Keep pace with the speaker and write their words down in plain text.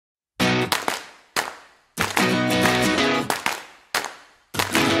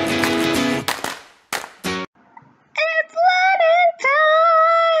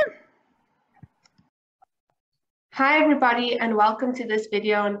Hi everybody and welcome to this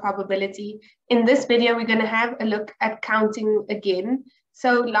video on probability. In this video, we're going to have a look at counting again.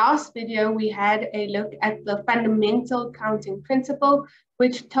 So last video, we had a look at the fundamental counting principle,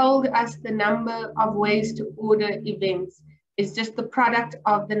 which told us the number of ways to order events is just the product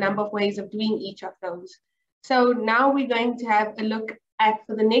of the number of ways of doing each of those. So now we're going to have a look at,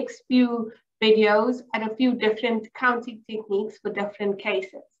 for the next few videos, at a few different counting techniques for different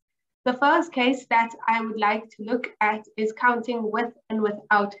cases. The first case that I would like to look at is counting with and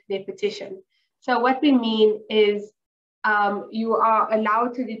without repetition. So what we mean is you are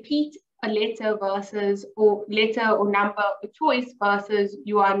allowed to repeat a letter versus or number or choice versus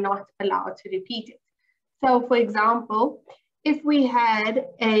you are not allowed to repeat it. So for example, if we had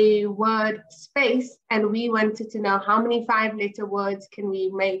a word space and we wanted to know how many 5-letter words can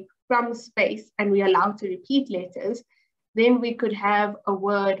we make from space and we're allowed to repeat letters, then we could have a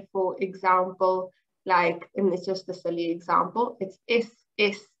word, for example, like, and it's just a silly example, it's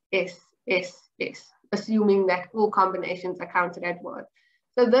S, assuming that all combinations are counted as words.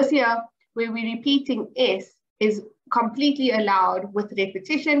 So this here, where we're repeating S, is completely allowed with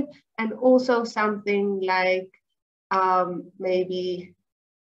repetition, and also something like maybe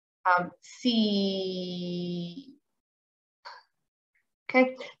C.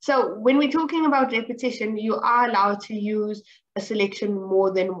 Okay, so when we're talking about repetition, you are allowed to use a selection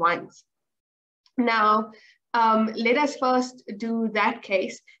more than once. Now, let us first do that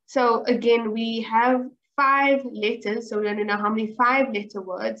case. So again, we have 5 letters. So we want to know how many 5-letter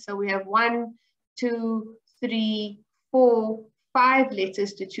words. So we have 1, 2, 3, 4, 5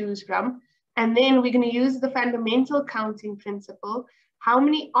 letters to choose from. And then we're going to use the fundamental counting principle. How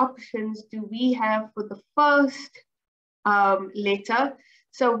many options do we have for the first letter?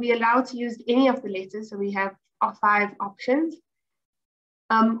 So we're allowed to use any of the letters. So we have 5 options.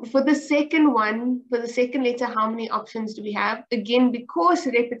 For the second one, for the second letter, how many options do we have? Again, because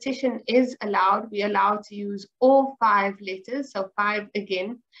repetition is allowed, we're allowed to use all 5 letters, so 5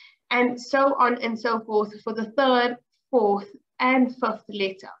 again, and so on and so forth for the third, fourth, and fifth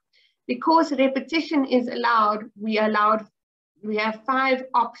letter. Because repetition is allowed, we have 5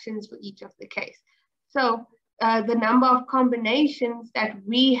 options for each of the case. So the number of combinations that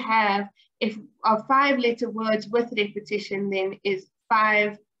we have if of 5-letter words with repetition then is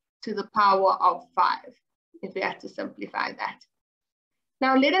 5 to the power of 5, if we have to simplify that.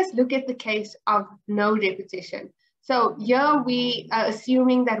 Now let us look at the case of no repetition. So here we are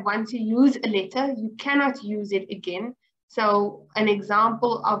assuming that once you use a letter, you cannot use it again. So an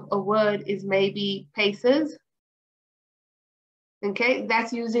example of a word is maybe paces. Okay,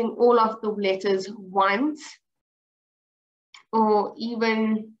 that's using all of the letters once, or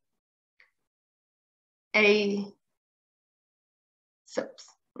even a SIPs.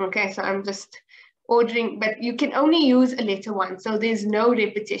 Okay, so I'm just ordering, but you can only use a letter once, so there's no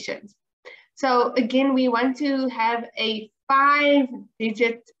repetitions. So again, we want to have a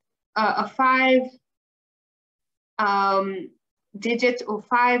 5-digit, a 5-digit or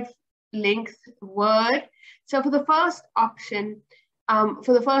 5-length word. So for the first option,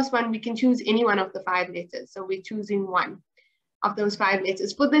 for the first one, we can choose any one of the 5 letters. So we're choosing one of those 5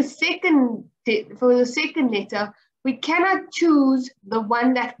 letters. For the second letter, we cannot choose the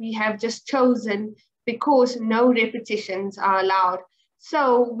one that we have just chosen because no repetitions are allowed.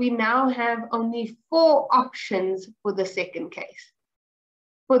 So we now have only 4 options for the second case.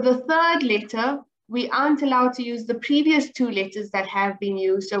 For the third letter, we aren't allowed to use the previous 2 letters that have been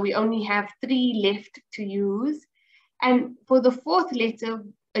used. So we only have 3 left to use. And for the fourth letter,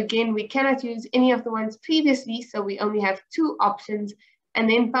 again, we cannot use any of the ones previously, so we only have 2 options. And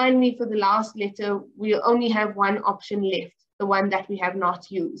then finally, for the last letter, we'll only have 1 option left, the one that we have not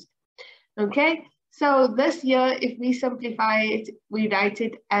used. Okay, so this here, if we simplify it, we write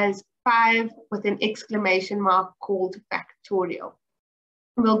it as 5 with an exclamation mark called factorial.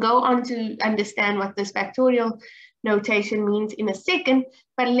 We'll go on to understand what this factorial notation means in a second,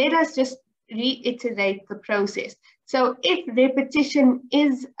 but let us just reiterate the process. So if repetition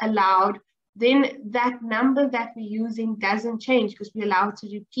is allowed, then that number that we're using doesn't change because we're allowed to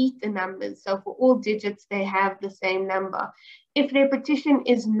repeat the numbers. So for all digits, they have the same number. If repetition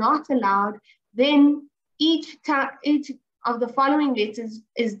is not allowed, then each of the following letters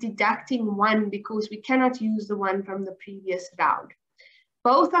is deducting 1 because we cannot use the one from the previous round.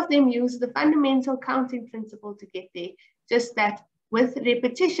 Both of them use the fundamental counting principle to get there, just that with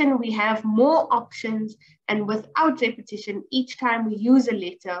repetition, we have more options, and without repetition, each time we use a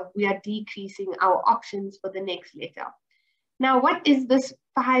letter, we are decreasing our options for the next letter. Now, what is this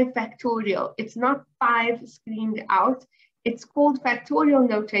 5 factorial? It's not 5 screened out. It's called factorial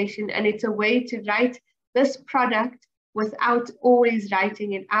notation, and it's a way to write this product without always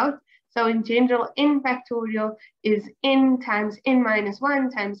writing it out. So in general, n factorial is n times n minus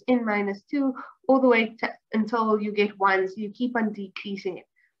 1 times n minus 2, all the way until you get 1. So you keep on decreasing it.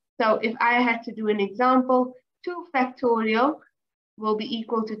 So if I had to do an example, 2 factorial will be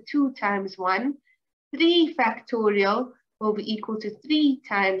equal to 2 times 1. 3 factorial will be equal to 3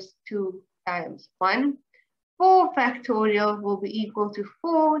 times 2 times 1. 4 factorial will be equal to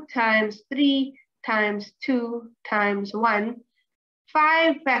 4 times 3 times 2 times 1.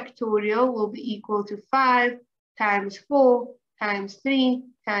 5 factorial will be equal to 5 times 4 times 3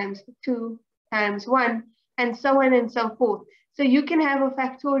 times 2 times 1, and so on and so forth. So you can have a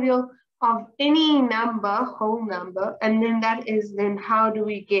factorial of any number, whole number, and then that is then how do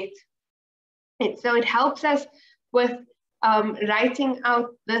we get it. So it helps us with writing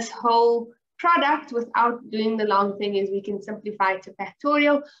out this whole product without doing the long thing, is we can simplify to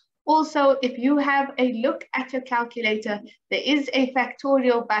factorial. Also, if you have a look at your calculator, there is a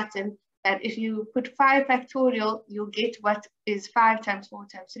factorial button that if you put 5 factorial, you'll get what is 5 times 4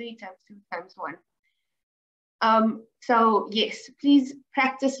 times 3 times 2 times 1. So yes, please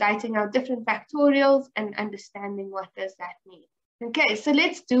practice writing out different factorials and understanding what does that mean. Okay, so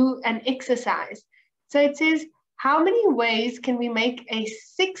let's do an exercise. So it says, how many ways can we make a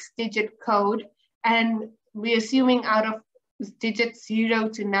 6-digit code? And we're assuming out of digits 0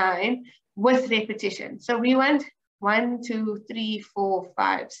 to 9 with repetition. So we want 1, 2, 3, 4,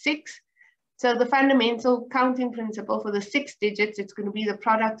 5, 6. So the fundamental counting principle for the 6 digits, it's going to be the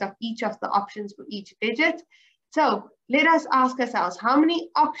product of each of the options for each digit. So let us ask ourselves, how many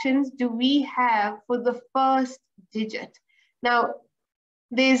options do we have for the first digit? Now,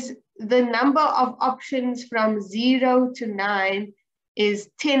 there's the number of options from 0 to 9 is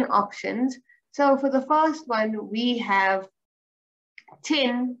 10 options. So for the first one, we have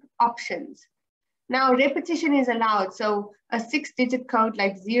 10 options. Now repetition is allowed. So a 6-digit code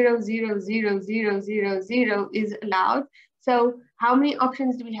like 000000 is allowed. So how many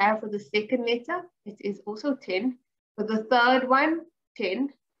options do we have for the second letter? It is also 10. For the third one,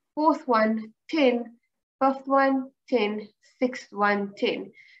 10. Fourth one, 10. Fifth one, 10. Sixth one,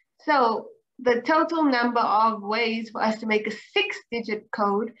 10. So the total number of ways for us to make a 6-digit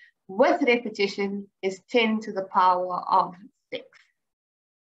code with repetition is 10 to the power of 6.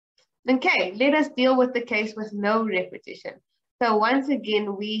 Okay, let us deal with the case with no repetition. So once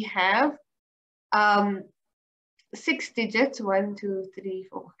again, we have 6 digits, 1, 2, 3,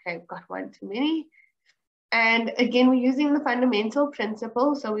 4. Okay, I've got one too many. And again, we're using the fundamental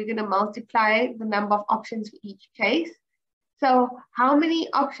principle. So we're going to multiply the number of options for each case. So how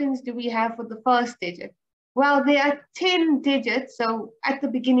many options do we have for the first digit? Well, there are 10 digits. So at the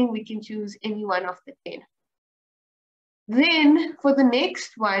beginning, we can choose any one of the 10. Then for the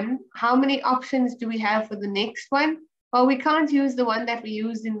next one, how many options do we have for the next one? Well, we can't use the one that we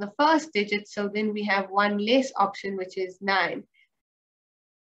used in the first digit. So then we have one less option, which is 9.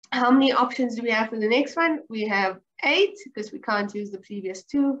 How many options do we have for the next one? We have 8 because we can't use the previous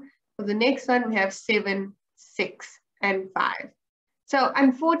 2. For the next one, we have 7, 6, and 5. So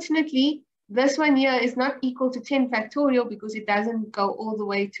unfortunately, this one here is not equal to 10 factorial because it doesn't go all the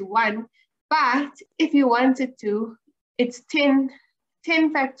way to 1. But if you wanted to, it's 10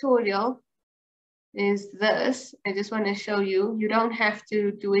 factorial is this. I just want to show you. You don't have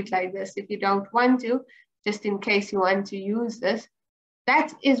to do it like this if you don't want to, just in case you want to use this.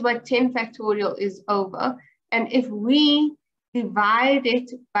 That is what 10 factorial is over. And if we divide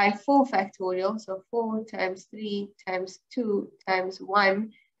it by 4 factorial, so 4 times 3 times 2 times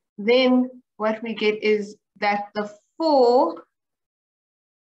 1, then what we get is that the 4,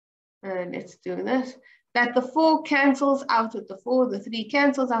 let's do this, that the 4 cancels out with the 4, the 3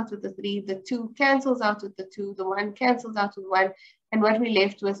 cancels out with the 3, the 2 cancels out with the 2, the 1 cancels out with 1, and what we're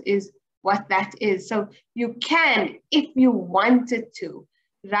left with is what that is. So you can, if you wanted to,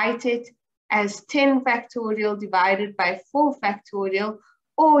 write it as 10 factorial divided by 4 factorial,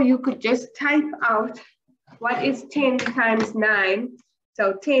 or you could just type out what is 10 times 9.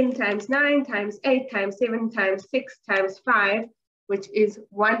 So 10 times 9 times 8 times 7 times 6 times 5, which is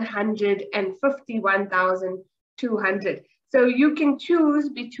 151,200. So you can choose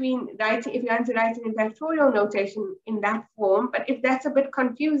between writing, if you want to write it in factorial notation in that form, but if that's a bit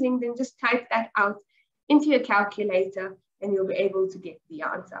confusing, then just type that out into your calculator and you'll be able to get the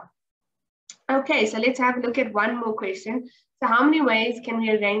answer. Okay, so let's have a look at one more question. So how many ways can we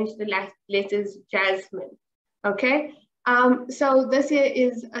arrange the letters Jasmine? Okay, so this here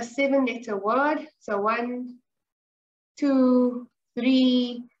is a 7-letter word. So 1, 2,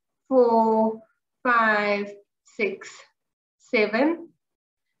 3, 4, 5, 6, 7.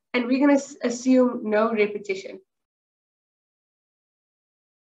 and we're going to assume no repetition.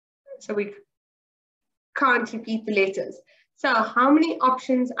 So we can't repeat the letters. So how many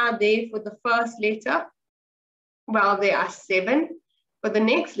options are there for the first letter? Well, there are 7. For the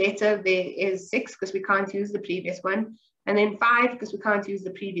next letter, there is 6 because we can't use the previous one. And then 5 because we can't use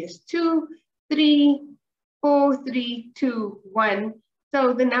the previous 2, 3, 4, 3, 2, 1.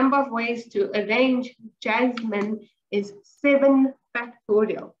 So the number of ways to arrange Jasmine is 7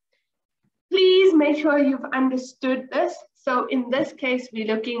 factorial. Please make sure you've understood this. So in this case, we're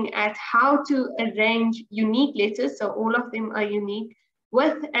looking at how to arrange unique letters. So all of them are unique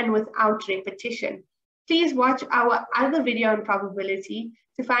with and without repetition. Please watch our other video on probability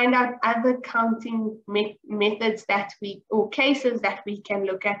to find out other counting methods that or cases that we can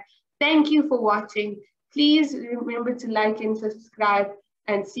look at. Thank you for watching. Please remember to like and subscribe,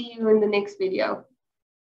 and see you in the next video.